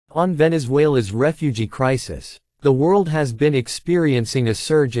On Venezuela's refugee crisis. The world has been experiencing a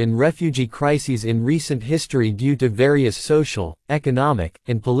surge in refugee crises in recent history due to various social, economic,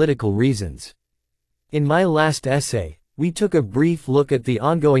 and political reasons. In my last essay, we took a brief look at the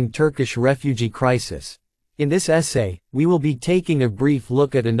ongoing Turkish refugee crisis. In this essay, we will be taking a brief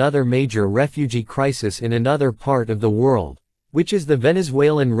look at another major refugee crisis in another part of the world, which is the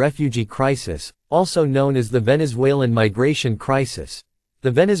Venezuelan refugee crisis, also known as the Venezuelan migration crisis. The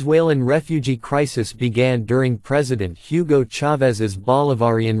Venezuelan refugee crisis began during President Hugo Chávez's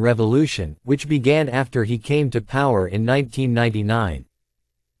Bolivarian Revolution, which began after he came to power in 1999.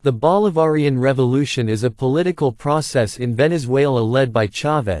 The Bolivarian Revolution is a political process in Venezuela led by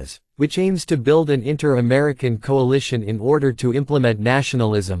Chávez, which aims to build an inter-American coalition in order to implement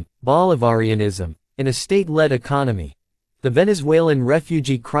nationalism, Bolivarianism, and a state-led economy. The Venezuelan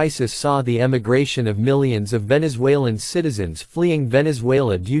refugee crisis saw the emigration of millions of Venezuelan citizens fleeing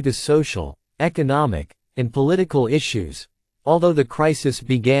Venezuela due to social, economic, and political issues. Although the crisis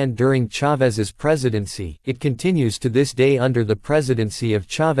began during Chávez's presidency, it continues to this day under the presidency of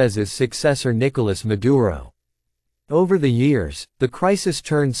Chávez's successor Nicolás Maduro. Over the years, the crisis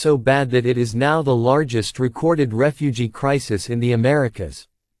turned so bad that it is now the largest recorded refugee crisis in the Americas.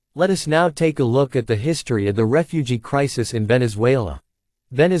 Let us now take a look at the history of the refugee crisis in Venezuela.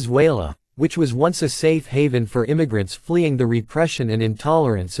 Venezuela, which was once a safe haven for immigrants fleeing the repression and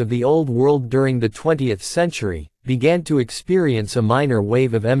intolerance of the Old World during the 20th century, began to experience a minor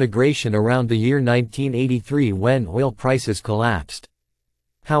wave of emigration around the year 1983 when oil prices collapsed.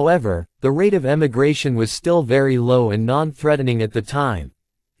 However, the rate of emigration was still very low and non-threatening at the time.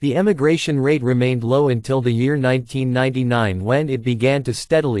 The emigration rate remained low until the year 1999 when it began to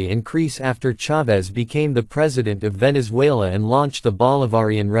steadily increase after Chávez became the president of Venezuela and launched the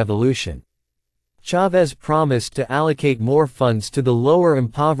Bolivarian Revolution. Chávez promised to allocate more funds to the lower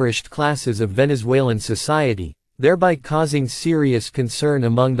impoverished classes of Venezuelan society, thereby causing serious concern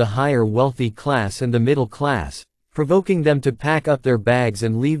among the higher wealthy class and the middle class, provoking them to pack up their bags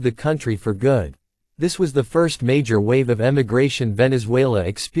and leave the country for good. This was the first major wave of emigration Venezuela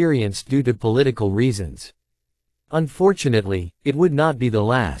experienced due to political reasons. Unfortunately, it would not be the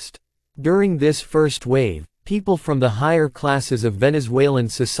last. During this first wave, people from the higher classes of Venezuelan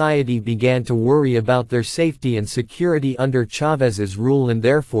society began to worry about their safety and security under Chávez's rule and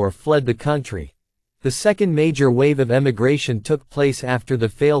therefore fled the country. The second major wave of emigration took place after the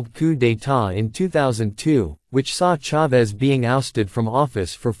failed coup d'état in 2002, which saw Chávez being ousted from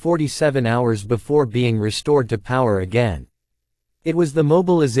office for 47 hours before being restored to power again. It was the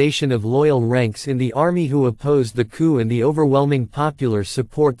mobilization of loyal ranks in the army who opposed the coup and the overwhelming popular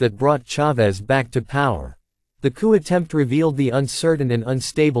support that brought Chávez back to power. The coup attempt revealed the uncertain and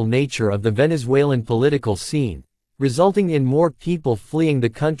unstable nature of the Venezuelan political scene, resulting in more people fleeing the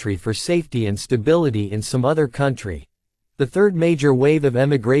country for safety and stability in some other country. The third major wave of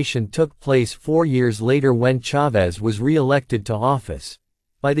emigration took place 4 years later when Chávez was re-elected to office.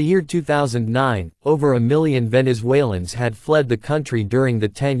 By the year 2009, over 1 million Venezuelans had fled the country during the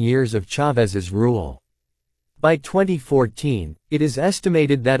 10 years of Chávez's rule. By 2014, it is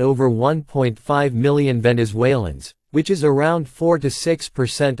estimated that over 1.5 million Venezuelans, which is around 4 to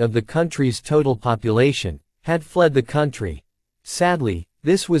 6% of the country's total population, had fled the country. Sadly,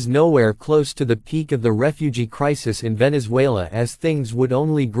 this was nowhere close to the peak of the refugee crisis in Venezuela, as things would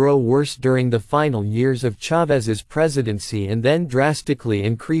only grow worse during the final years of Chávez's presidency and then drastically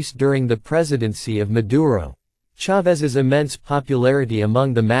increase during the presidency of Maduro. Chávez's immense popularity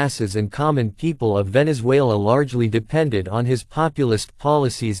among the masses and common people of Venezuela largely depended on his populist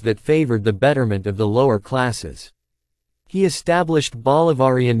policies that favored the betterment of the lower classes. He established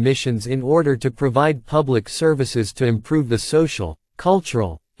Bolivarian missions in order to provide public services to improve the social,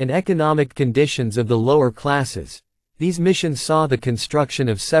 cultural, and economic conditions of the lower classes. These missions saw the construction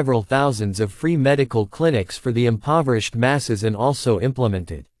of several thousands of free medical clinics for the impoverished masses and also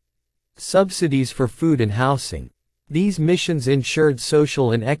implemented subsidies for food and housing. These missions ensured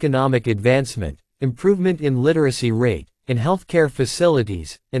social and economic advancement, improvement in literacy rate, and healthcare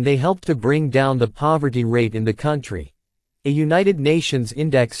facilities, and they helped to bring down the poverty rate in the country. A United Nations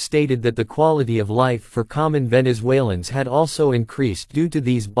index stated that the quality of life for common Venezuelans had also increased due to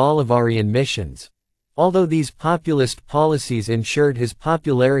these Bolivarian missions. Although these populist policies ensured his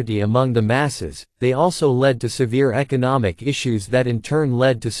popularity among the masses, they also led to severe economic issues that in turn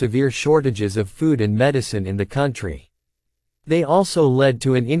led to severe shortages of food and medicine in the country. They also led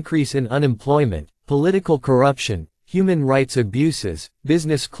to an increase in unemployment, political corruption, human rights abuses,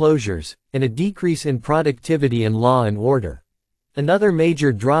 business closures, and a decrease in productivity and law and order. Another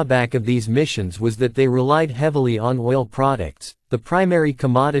major drawback of these missions was that they relied heavily on oil products, the primary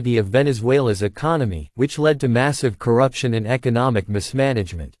commodity of Venezuela's economy, which led to massive corruption and economic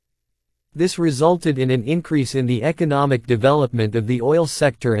mismanagement. This resulted in an increase in the economic development of the oil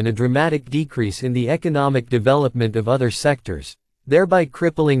sector and a dramatic decrease in the economic development of other sectors, thereby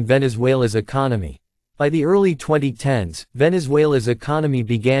crippling Venezuela's economy. By the early 2010s, Venezuela's economy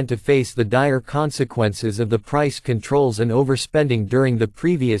began to face the dire consequences of the price controls and overspending during the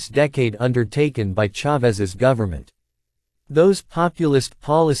previous decade undertaken by Chávez's government. Those populist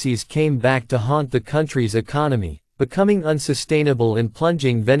policies came back to haunt the country's economy, becoming unsustainable and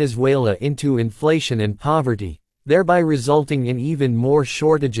plunging Venezuela into inflation and poverty, thereby resulting in even more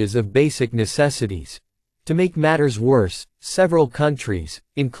shortages of basic necessities. To make matters worse, several countries,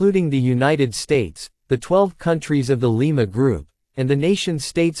 including the United States, the 12 countries of the Lima Group, and the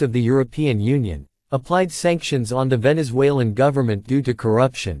nation-states of the European Union, applied sanctions on the Venezuelan government due to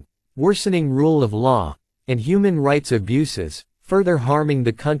corruption, worsening rule of law, and human rights abuses, further harming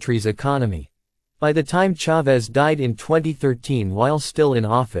the country's economy. By the time Chávez died in 2013 while still in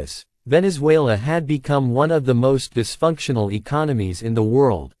office, Venezuela had become one of the most dysfunctional economies in the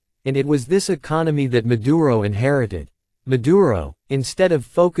world, and it was this economy that Maduro inherited. Maduro, instead of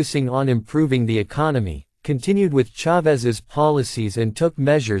focusing on improving the economy, continued with Chávez's policies and took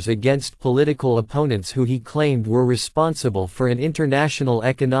measures against political opponents who he claimed were responsible for an international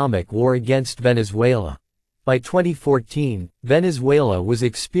economic war against Venezuela. By 2014, Venezuela was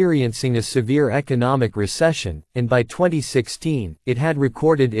experiencing a severe economic recession, and by 2016, it had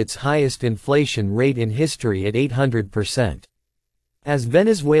recorded its highest inflation rate in history at 800%. As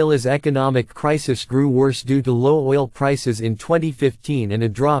Venezuela's economic crisis grew worse due to low oil prices in 2015 and a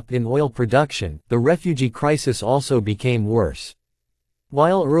drop in oil production, the refugee crisis also became worse.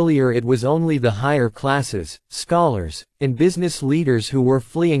 While earlier it was only the higher classes, scholars, and business leaders who were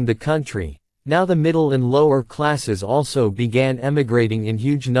fleeing the country, now the middle and lower classes also began emigrating in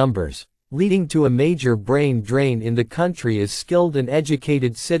huge numbers, leading to a major brain drain in the country as skilled and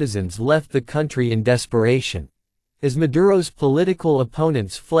educated citizens left the country in desperation. As Maduro's political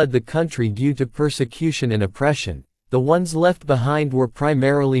opponents fled the country due to persecution and oppression, the ones left behind were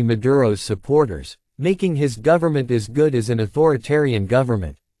primarily Maduro's supporters, making his government as good as an authoritarian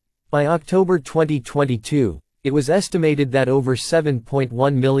government. By October 2022, it was estimated that over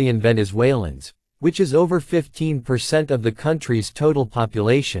 7.1 million Venezuelans, which is over 15% of the country's total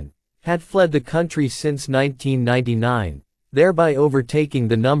population, had fled the country since 1999. Thereby overtaking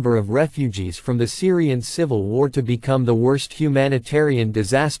the number of refugees from the Syrian civil war to become the worst humanitarian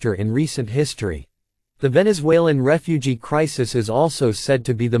disaster in recent history. The Venezuelan refugee crisis is also said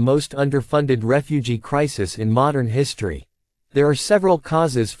to be the most underfunded refugee crisis in modern history. There are several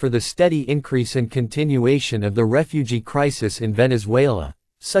causes for the steady increase and continuation of the refugee crisis in Venezuela,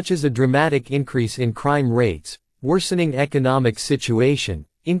 such as a dramatic increase in crime rates, worsening economic situation,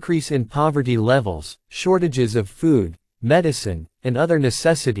 increase in poverty levels, shortages of food, medicine, and other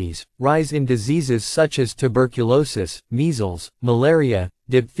necessities, rise in diseases such as tuberculosis, measles, malaria,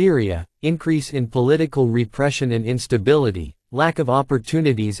 diphtheria, increase in political repression and instability, lack of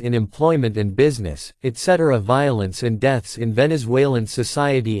opportunities in employment and business, etc. Violence and deaths in Venezuelan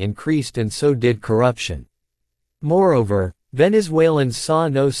society increased, and so did corruption. Moreover, Venezuelans saw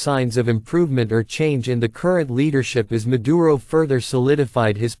no signs of improvement or change in the current leadership as Maduro further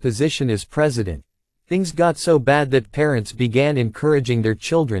solidified his position as president. Things got so bad that parents began encouraging their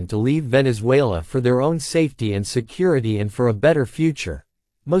children to leave Venezuela for their own safety and security and for a better future.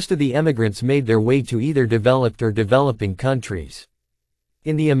 Most of the emigrants made their way to either developed or developing countries.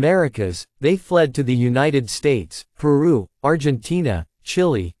 In the Americas, they fled to the United States, Peru, Argentina,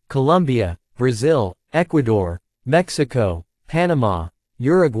 Chile, Colombia, Brazil, Ecuador, Mexico, Panama,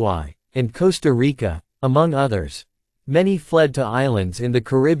 Uruguay, and Costa Rica, among others. Many fled to islands in the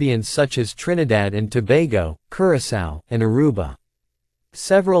Caribbean such as Trinidad and Tobago, Curaçao, and Aruba.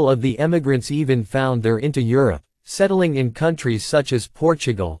 Several of the emigrants even found their way into Europe, settling in countries such as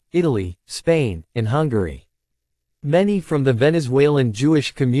Portugal, Italy, Spain, and Hungary. Many from the Venezuelan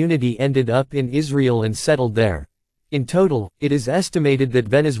Jewish community ended up in Israel and settled there. In total, it is estimated that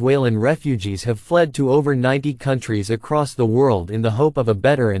Venezuelan refugees have fled to over 90 countries across the world in the hope of a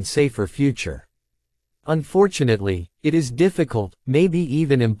better and safer future. Unfortunately, it is difficult, maybe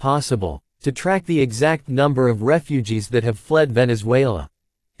even impossible, to track the exact number of refugees that have fled Venezuela.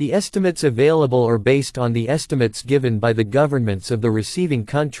 The estimates available are based on the estimates given by the governments of the receiving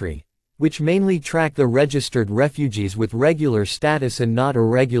country, which mainly track the registered refugees with regular status and not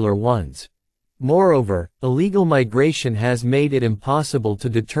irregular ones. Moreover, illegal migration has made it impossible to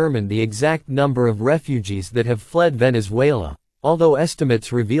determine the exact number of refugees that have fled Venezuela, although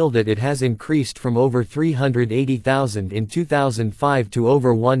estimates reveal that it has increased from over 380,000 in 2005 to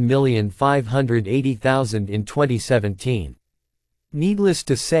over 1,580,000 in 2017. Needless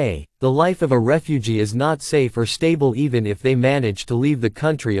to say, the life of a refugee is not safe or stable even if they manage to leave the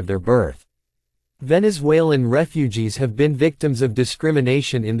country of their birth. Venezuelan refugees have been victims of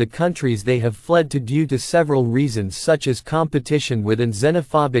discrimination in the countries they have fled to due to several reasons such as competition with and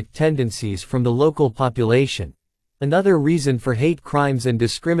xenophobic tendencies from the local population. Another reason for hate crimes and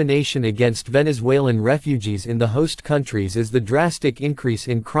discrimination against Venezuelan refugees in the host countries is the drastic increase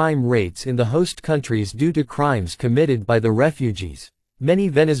in crime rates in the host countries due to crimes committed by the refugees. Many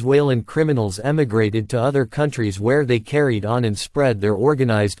Venezuelan criminals emigrated to other countries where they carried on and spread their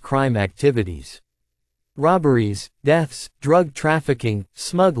organized crime activities. Robberies, deaths, drug trafficking,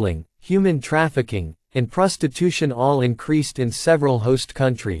 smuggling, human trafficking, and prostitution all increased in several host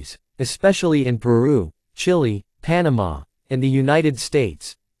countries, especially in Peru, Chile, Panama, and the United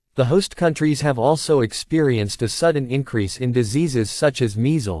States. The host countries have also experienced a sudden increase in diseases such as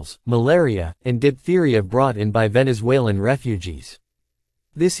measles, malaria, and diphtheria brought in by Venezuelan refugees.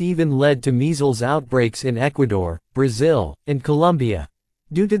 This even led to measles outbreaks in Ecuador, Brazil, and Colombia.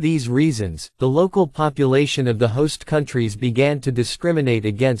 Due to these reasons, the local population of the host countries began to discriminate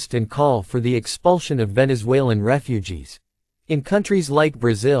against and call for the expulsion of Venezuelan refugees. In countries like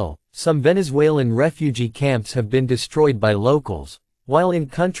Brazil, some Venezuelan refugee camps have been destroyed by locals, while in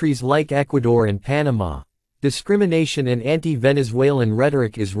countries like Ecuador and Panama, discrimination and anti-Venezuelan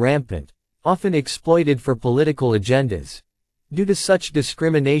rhetoric is rampant, often exploited for political agendas. Due to such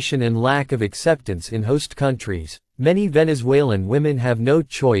discrimination and lack of acceptance in host countries, many Venezuelan women have no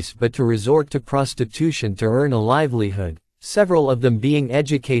choice but to resort to prostitution to earn a livelihood, several of them being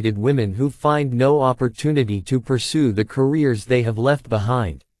educated women who find no opportunity to pursue the careers they have left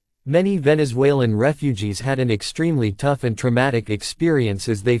behind. Many Venezuelan refugees had an extremely tough and traumatic experience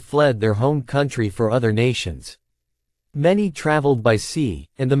as they fled their home country for other nations. Many traveled by sea,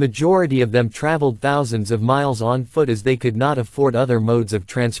 and the majority of them traveled thousands of miles on foot as they could not afford other modes of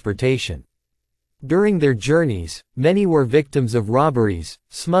transportation. During their journeys, many were victims of robberies,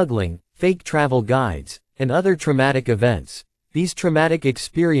 smuggling, fake travel guides, and other traumatic events. These traumatic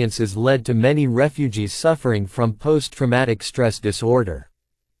experiences led to many refugees suffering from post-traumatic stress disorder.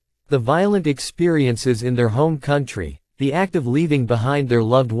 The violent experiences in their home country, the act of leaving behind their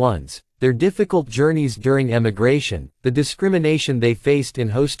loved ones, their difficult journeys during emigration, the discrimination they faced in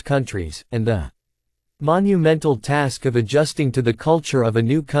host countries, and the monumental task of adjusting to the culture of a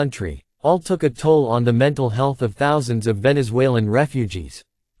new country, all took a toll on the mental health of thousands of Venezuelan refugees.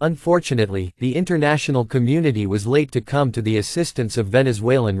 Unfortunately, the international community was late to come to the assistance of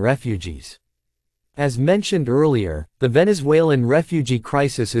Venezuelan refugees. As mentioned earlier, the Venezuelan refugee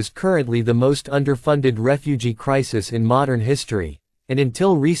crisis is currently the most underfunded refugee crisis in modern history, and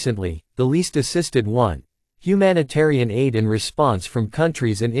until recently, the least assisted one. Humanitarian aid and response from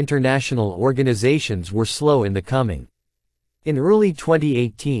countries and international organizations were slow in the coming. In early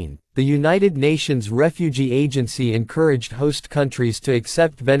 2018, the United Nations Refugee Agency encouraged host countries to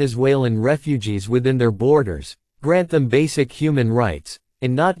accept Venezuelan refugees within their borders, grant them basic human rights,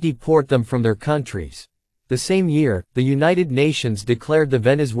 and not deport them from their countries. The same year, the United Nations declared the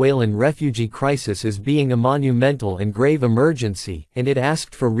Venezuelan refugee crisis as being a monumental and grave emergency, and it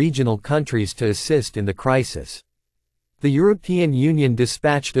asked for regional countries to assist in the crisis. The European Union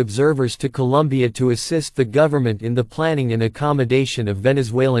dispatched observers to Colombia to assist the government in the planning and accommodation of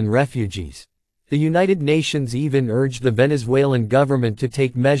Venezuelan refugees. The United Nations even urged the Venezuelan government to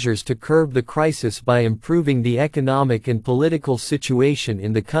take measures to curb the crisis by improving the economic and political situation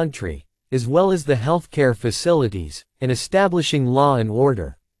in the country, as well as the healthcare facilities, and establishing law and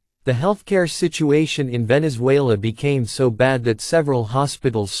order. The healthcare situation in Venezuela became so bad that several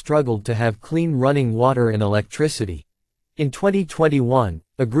hospitals struggled to have clean running water and electricity. In 2021,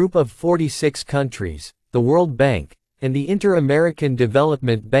 a group of 46 countries, the World Bank, and the Inter-American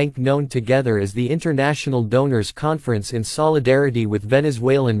Development Bank, known together as the International Donors Conference in solidarity with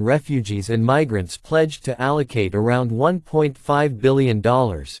Venezuelan refugees and migrants, pledged to allocate around $1.5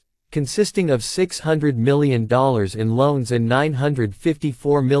 billion, consisting of $600 million in loans and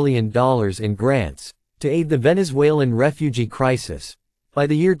 $954 million in grants, to aid the Venezuelan refugee crisis. By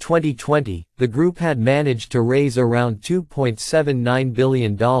the year 2020, the group had managed to raise around $2.79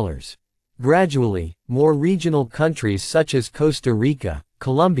 billion. Gradually, more regional countries such as Costa Rica,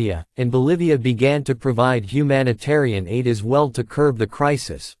 Colombia, and Bolivia began to provide humanitarian aid as well to curb the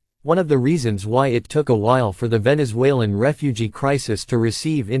crisis. One of the reasons why it took a while for the Venezuelan refugee crisis to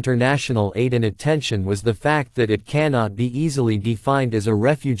receive international aid and attention was the fact that it cannot be easily defined as a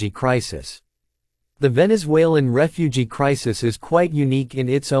refugee crisis. The Venezuelan refugee crisis is quite unique in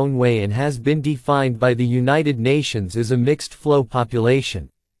its own way and has been defined by the United Nations as a mixed-flow population.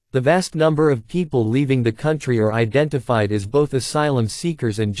 The vast number of people leaving the country are identified as both asylum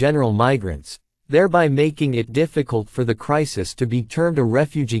seekers and general migrants, thereby making it difficult for the crisis to be termed a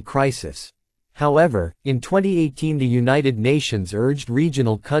refugee crisis. However, in 2018 the United Nations urged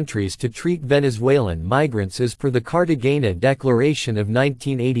regional countries to treat Venezuelan migrants as per the Cartagena Declaration of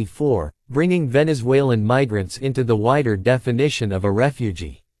 1984, bringing Venezuelan migrants into the wider definition of a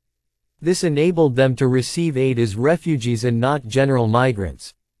refugee. This enabled them to receive aid as refugees and not general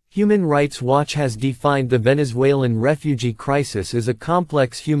migrants. Human Rights Watch has defined the Venezuelan refugee crisis as a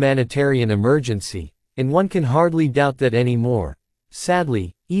complex humanitarian emergency, and one can hardly doubt that anymore.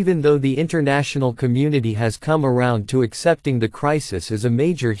 Sadly, even though the international community has come around to accepting the crisis as a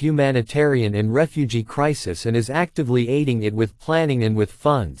major humanitarian and refugee crisis and is actively aiding it with planning and with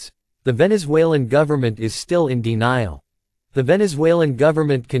funds, the Venezuelan government is still in denial. The Venezuelan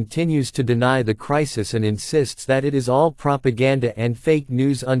government continues to deny the crisis and insists that it is all propaganda and fake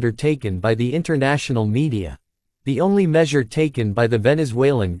news undertaken by the international media. The only measure taken by the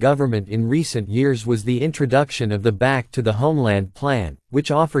Venezuelan government in recent years was the introduction of the Back to the Homeland plan,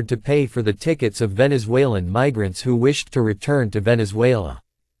 which offered to pay for the tickets of Venezuelan migrants who wished to return to Venezuela.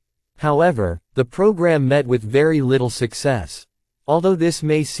 However, the program met with very little success. Although this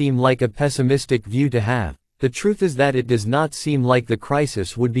may seem like a pessimistic view to have, the truth is that it does not seem like the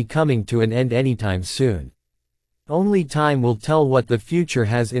crisis would be coming to an end anytime soon. Only time will tell what the future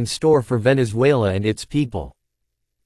has in store for Venezuela and its people.